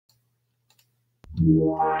Hey,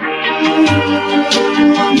 what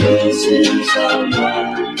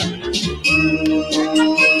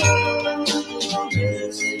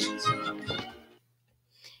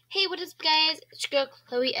is up, guys? It's your girl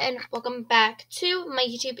Chloe, and welcome back to my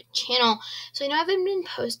YouTube channel. So I know I haven't been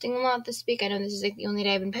posting a lot this week. I know this is like the only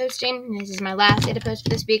day I've been posting, and this is my last day to post for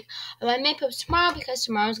this week. Although I may post tomorrow because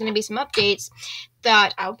tomorrow is going to be some updates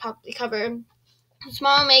that I'll probably cover.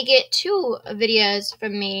 Tomorrow I may get 2 videos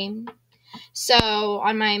from me, so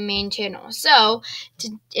on my main channel.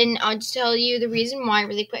 And I'll just tell you the reason why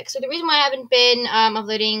really quick. So the reason why I haven't been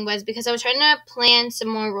uploading was because I was trying to plan some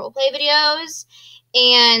more roleplay videos,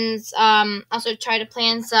 and also try to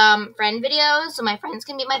plan some friend videos so my friends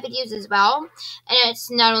can be my videos as well. And it's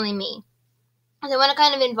not only me. I want to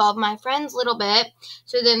kind of involve my friends a little bit,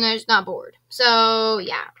 so then there's not bored. So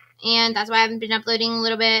yeah, and that's why I haven't been uploading a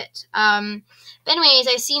little bit. But anyways,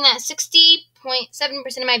 I've seen that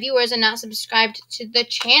 60.7% of my viewers are not subscribed to the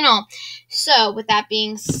channel. So with that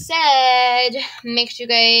being said, make sure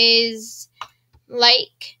you guys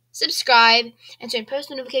like, subscribe, and turn post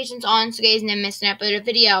notifications on so you guys never miss an uploaded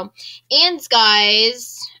video. And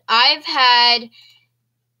guys, I've had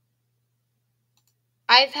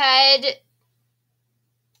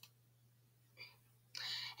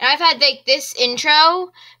like this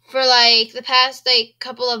intro for like the past like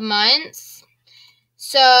couple of months.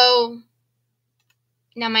 So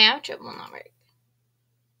now my outro will not work.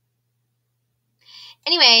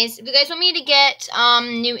 Anyways, if you guys want me to get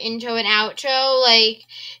new intro and outro, like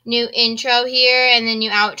new intro here and then new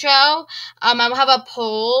outro, I'll have a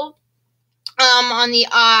poll on the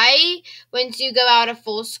eye once you go out of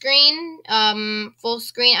full screen out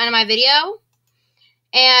of my video,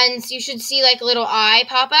 and you should see like a little eye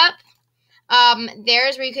pop up.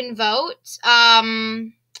 There's where you can vote.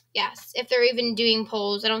 Yes, if they're even doing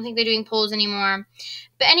polls. I don't think they're doing polls anymore.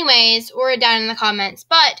 But anyways, or down in the comments.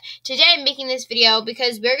 But today I'm making this video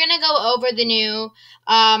because we're going to go over the new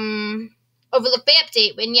OverLook Bay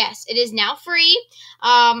update. And yes, it is now free.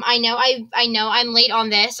 I know I'm late on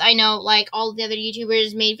this. I know like all the other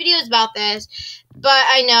YouTubers made videos about this. But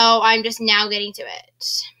I know I'm just now getting to it.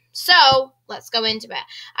 So, let's go into it.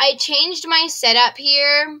 I changed my setup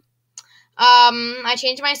here. Just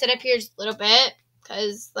a little bit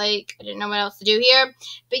because, like, I didn't know what else to do here.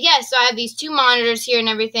 But, yeah, so I have these 2 monitors here and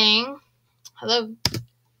everything. Hello,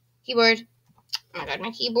 keyboard. Oh, my God,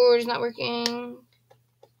 my keyboard is not working.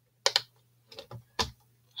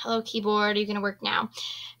 Hello, keyboard. Are you going to work now?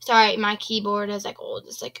 Sorry, my keyboard is, like, old.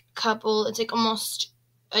 It's, like, almost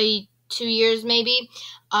 2 years, maybe.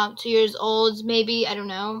 2 years old, maybe. I don't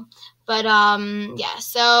know. But, yeah,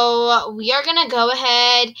 so we are going to go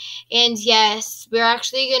ahead, and yes, we're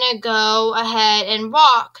actually going to go ahead and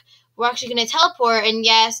walk. We're actually going to teleport, and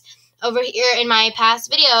yes, over here in my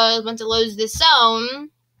past videos, once it loads this zone,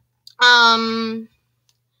 let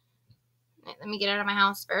me get out of my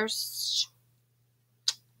house first.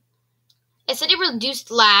 It said it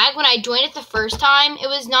reduced lag. When I joined it the first time, it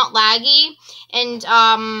was not laggy, and,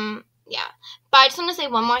 yeah. But I just want to say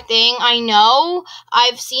one more thing. I know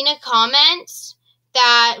I've seen a comment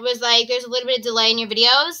that was like, there's a little bit of delay in your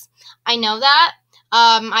videos. I know that.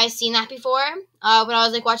 I've seen that before. When I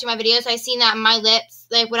was like watching my videos, I seen that my lips,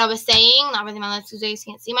 like what I was saying, not really my lips because you guys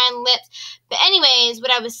can't see my lips. But anyways,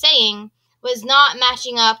 what I was saying was not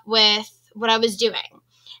matching up with what I was doing.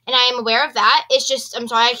 And I am aware of that. It's just, I'm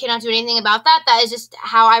sorry, I cannot do anything about that. That is just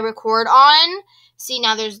how I record on. See,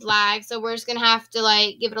 now there's lag, so we're just going to have to,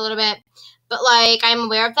 like, give it a little bit. But, like, I'm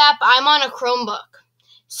aware of that, but I'm on a Chromebook.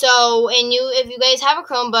 So, if you guys have a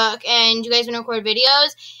Chromebook and you guys want to record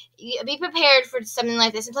videos, be prepared for something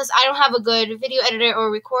like this. And plus, I don't have a good video editor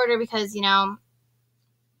or recorder because, yeah.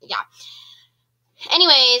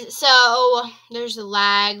 Anyways, so there's the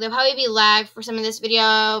lag. There'll probably be lag for some of this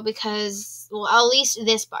video because, well, at least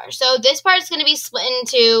this part. So this part is going to be split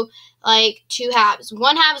into, like, 2 halves.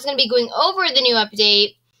 One half is going to be going over the new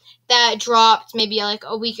update that dropped maybe, like,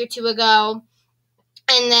 a week or 2 ago.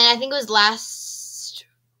 And then I think it was last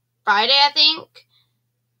Friday,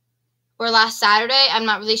 or last Saturday. I'm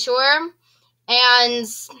not really sure. And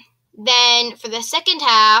then for the second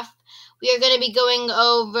half, we are going to be going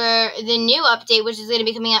over the new update, which is going to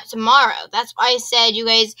be coming out tomorrow. That's why I said you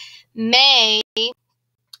guys may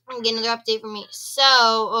get another update from me.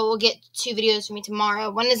 So, we'll get 2 videos from me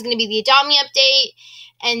tomorrow. One is going to be the Adopt Me update,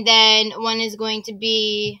 and then one is going to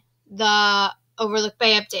be the OverLook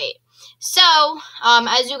Bay update. So,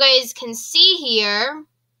 as you guys can see here,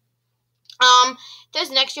 there's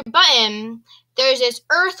an extra button. There's this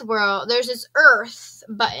Earth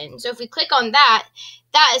button. So if we click on that,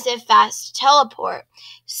 that is a fast teleport.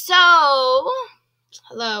 So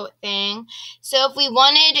hello thing. So if we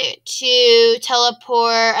wanted to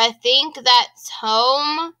teleport, I think that's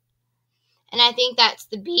home, and I think that's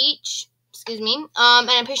the beach. Excuse me. And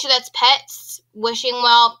I'm pretty sure that's pets, wishing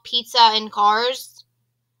well, pizza, and cars.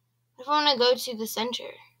 If I want to go to the center.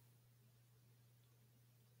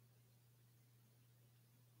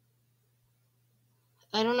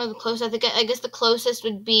 I don't know the closest. I guess the closest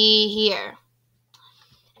would be here.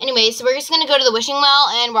 Anyway, so we're just going to go to the wishing well,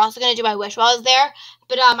 and we're also going to do my wish while I was there.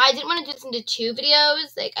 But I didn't want to do this into 2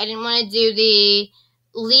 videos. Like, I didn't want to do the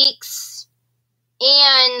leaks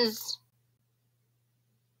and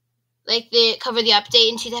like the cover the update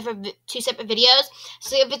in 2 separate videos.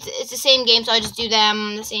 So if it's the same game, so I'll just do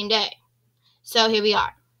them the same day. So here we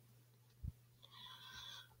are.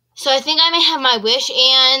 So I think I may have my wish,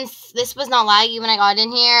 and this was not laggy when I got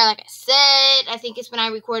in here. Like I said, I think it's when I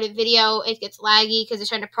record a video, it gets laggy because it's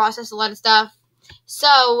trying to process a lot of stuff.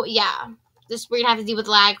 So yeah, we're going to have to deal with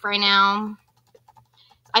lag for right now.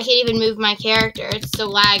 I can't even move my character. It's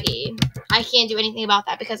so laggy. I can't do anything about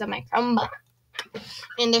that because of my Chromebook.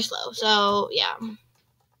 And they're slow, so yeah.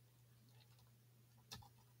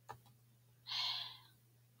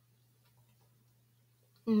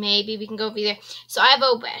 Maybe we can go over there. So I have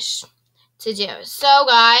a wish to do. So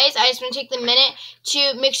guys, I just want to take the minute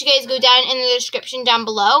to make sure you guys go down in the description down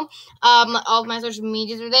below. All of my social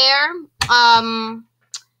medias are there.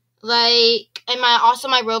 Like, and also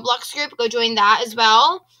my Roblox group. Go join that as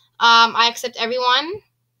well. I accept everyone.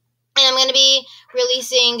 And I'm going to be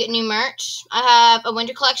releasing new merch. I have a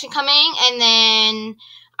winter collection coming, and then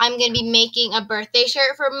I'm going to be making a birthday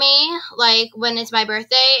shirt for me, like, when it's my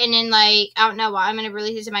birthday, and then, like, I don't know why, I'm going to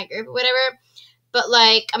release it to my group or whatever, but,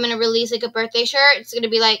 like, I'm going to release, like, a birthday shirt. It's going to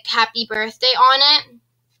be, like, happy birthday on it,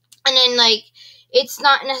 and then, like, it's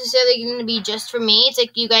not necessarily going to be just for me. It's,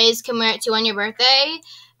 like, you guys can wear it, too, on your birthday,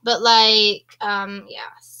 but, like, yeah.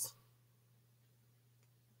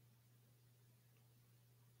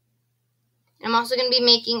 I'm also going to be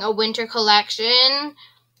making a winter collection.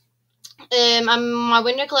 My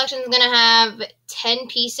winter collection is going to have 10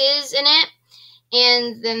 pieces in it.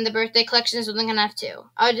 And then the birthday collection is only going to have 2.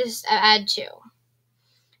 I'll just add 2.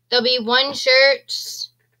 There'll be 1 shirt.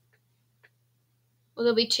 Well,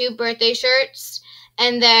 there'll be 2 birthday shirts.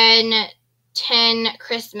 And then 10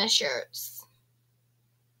 Christmas shirts.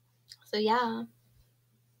 So, yeah.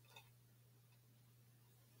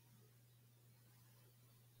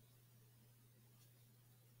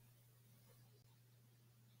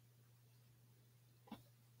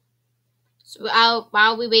 So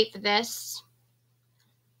while we wait for this.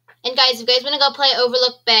 And guys, if you guys want to go play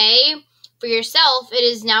OverLook Bay for yourself, it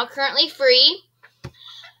is now currently free.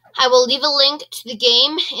 I will leave a link to the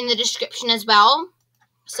game in the description as well.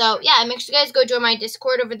 So yeah, make sure you guys go join my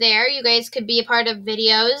Discord over there. You guys could be a part of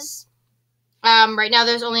videos. Right now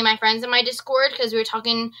there's only my friends in my Discord because we were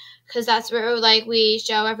talking, because that's where like we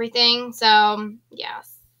show everything. So yeah,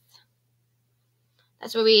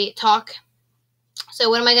 that's where we talk. So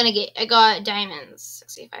what am I gonna get? I got diamonds,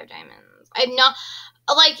 65 diamonds. I'm not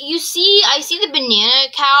like I see the banana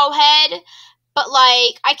cow head, but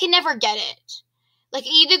like I can never get it. Like it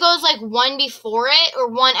either goes like 1 before it or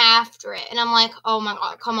 1 after it, and I'm like, oh my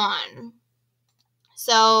god, come on.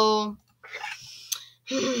 So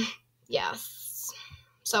yes.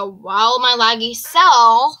 So while my laggy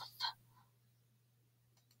self,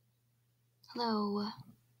 hello.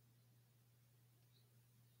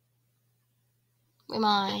 Where am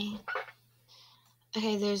I?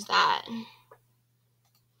 Okay, there's that.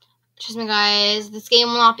 Trust me, guys, this game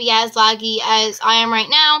will not be as laggy as I am right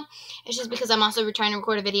now. It's just because I'm also trying to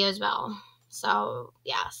record a video as well. So,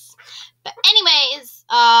 yes. But anyways,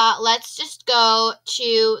 let's just go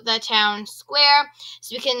to the town square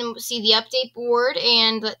so we can see the update board,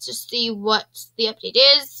 and let's just see what the update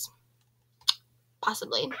is.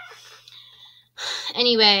 Possibly.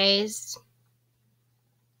 Anyways.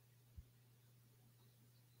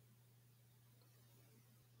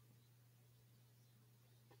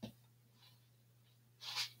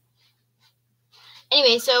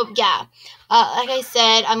 Anyway, so yeah, like I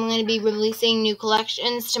said, I'm going to be releasing new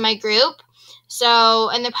collections to my group. So,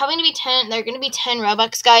 and they're probably going to be 10, they're going to be 10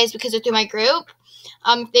 Robux, guys, because they're through my group.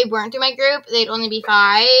 If they weren't through my group, they'd only be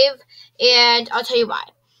 5, and I'll tell you why.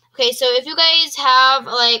 Okay, so if you guys have,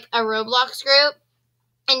 like, a Roblox group,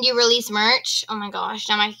 and you release merch, oh my gosh,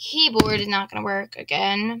 now my keyboard is not going to work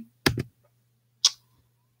again.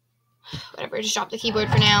 Whatever, just drop the keyboard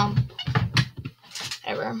for now.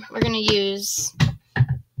 Whatever, we're just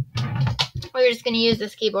going to use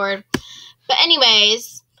this keyboard. But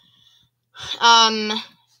anyways,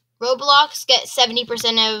 Roblox gets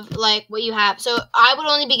 70% of, like, what you have. So I would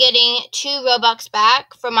only be getting 2 Robux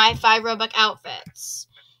back for my 5 Robux outfits.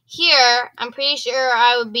 Here, I'm pretty sure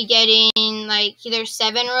I would be getting, like, either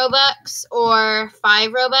 7 Robux or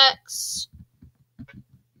 5 Robux.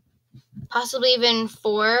 Possibly even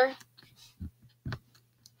 4.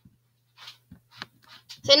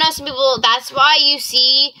 So I know some people, that's why you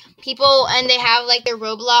see people and they have, like, their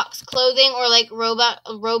Roblox clothing or, like,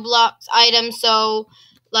 Roblox items so,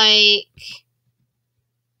 like,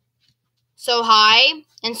 so high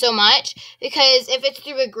and so much. Because if it's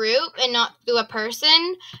through a group and not through a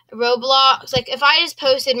person, Roblox, like, if I just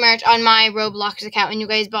posted merch on my Roblox account and you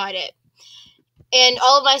guys bought it, and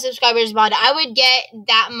all of my subscribers bought it, I would get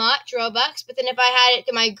that much Robux. But then if I had it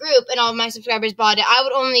to my group and all of my subscribers bought it, I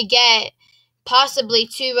would only get possibly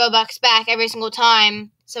 2 Robux back every single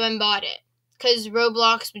time someone bought it. Because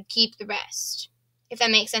Roblox would keep the rest. If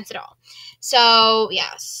that makes sense at all. So,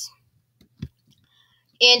 yes.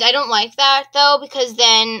 And I don't like that, though, because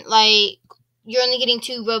then, like, you're only getting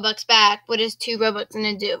 2 Robux back. What is 2 Robux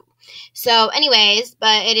gonna do? So, anyways,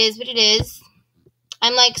 but it is what it is.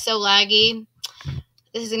 I'm, like, so laggy.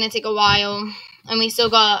 This is gonna take a while. And we still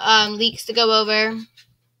got leaks to go over.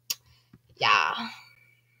 Yeah.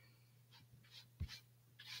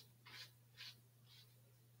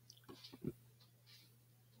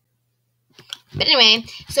 But anyway,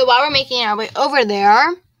 so while we're making our way over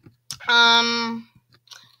there, I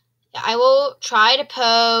will try to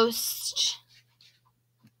post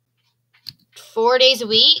 4 days a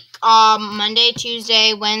week. Monday,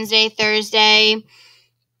 Tuesday, Wednesday, Thursday,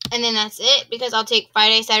 and then that's it, because I'll take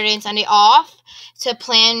Friday, Saturday, and Sunday off to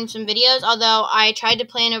plan some videos, although I tried to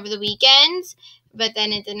plan over the weekends, but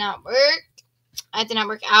then it did not work. It did not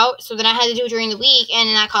work out, so then I had to do it during the week,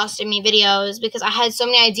 and that costed me videos, because I had so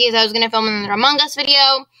many ideas. I was going to film another Among Us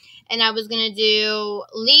video, and I was going to do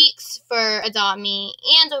leaks for Adopt Me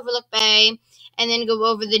and OverLook Bay, and then go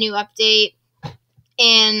over the new update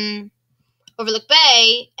in OverLook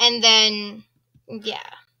Bay, and then, yeah.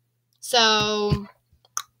 So,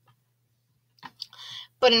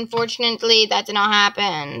 but unfortunately, that did not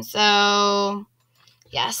happen. So,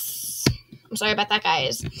 yes. I'm sorry about that,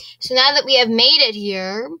 guys. So now that we have made it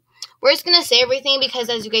here, we're just going to say everything because,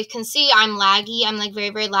 as you guys can see, I'm laggy. I'm, like, very,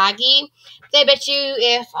 very laggy. But I bet you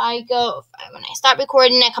if when I stop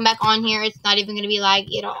recording and I come back on here, it's not even going to be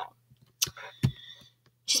laggy at all.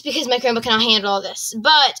 Just because my Chromebook cannot handle all this.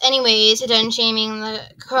 But, anyways, done shaming the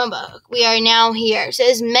Chromebook. We are now here. It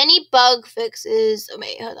says many bug fixes. Oh,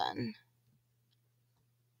 wait, hold on.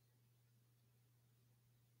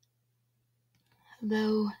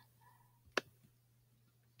 Hello.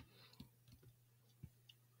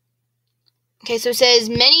 Okay, so it says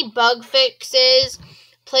many bug fixes,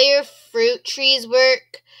 player fruit trees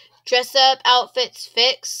work, dress up outfits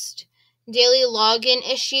fixed, daily login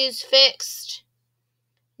issues fixed,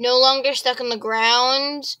 no longer stuck on the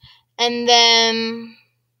ground, and then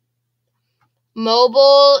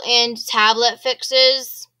mobile and tablet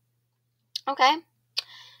fixes. Okay.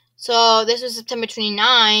 So this was September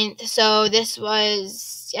 29th, so this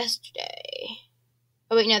was yesterday.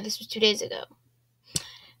 Oh wait, no, this was 2 days ago.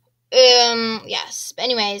 Yes. But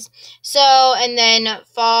anyways, so, and then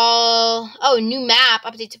new map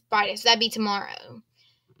update to Friday, so that'd be tomorrow.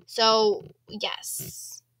 So,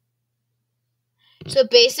 yes. So,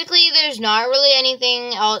 basically, there's not really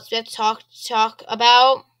anything else we have to talk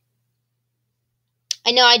about.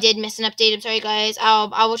 I know I did miss an update. I'm sorry, guys.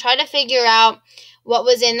 I will try to figure out what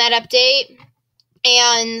was in that update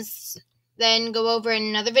and then go over in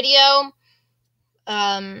another video.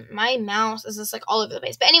 My mouse is just, like, all over the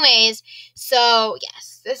place. But anyways, so,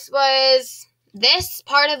 yes, this was this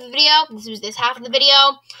part of the video. This was this half of the video.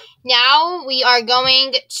 Now, we are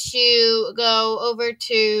going to go over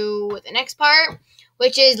to the next part,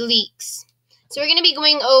 which is leaks. So, we're going to be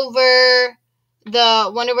going over the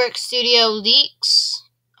Wonderworks Studio leaks.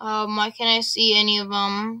 Why can't I see any of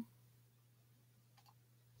them?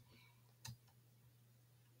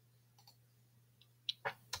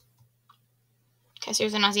 Okay,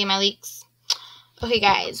 seriously, not seeing my leaks. Okay,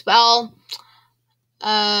 guys, well,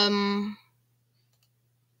 why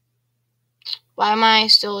am I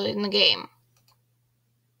still in the game?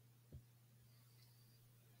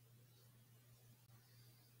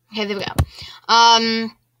 Okay, there we go.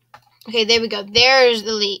 Okay, there we go. There's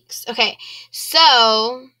the leaks. Okay,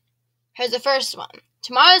 so, here's the first one.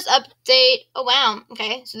 Tomorrow's update, oh wow,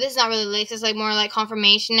 okay, so this is not really leaks, it's, like, more, like,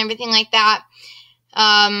 confirmation and everything like that.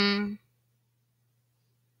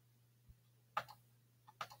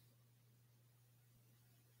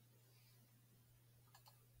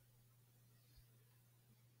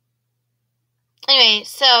 Anyway,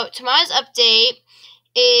 so tomorrow's update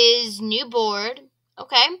is new board.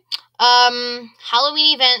 Okay.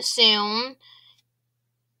 Halloween event soon.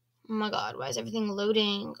 Oh my god, why is everything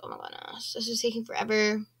loading? Oh my goodness, this is taking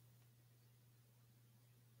forever.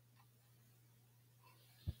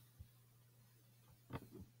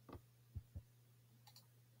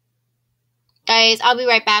 Guys, I'll be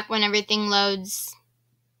right back when everything loads.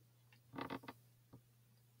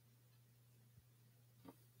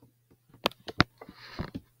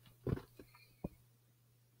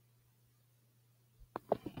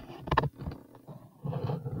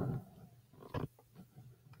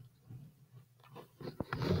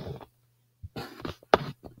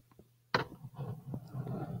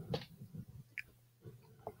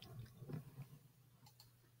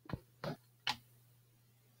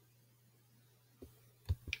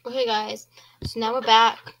 Okay, guys, so now we're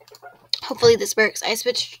back. Hopefully this works. I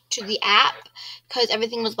switched to the app because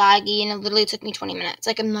everything was laggy and it literally took me 20 minutes.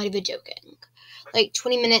 Like, I'm not even joking. Like,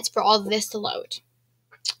 20 minutes for all of this to load.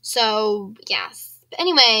 So, yes. But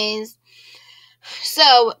anyways,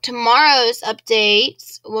 so tomorrow's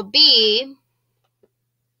updates will be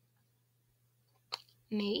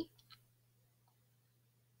me.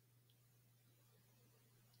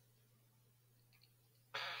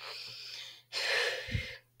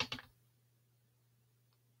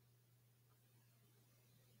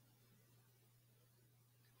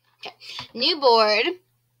 Okay, new board.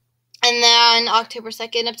 And then October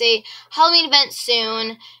 2nd update, Halloween event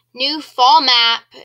soon, new fall map,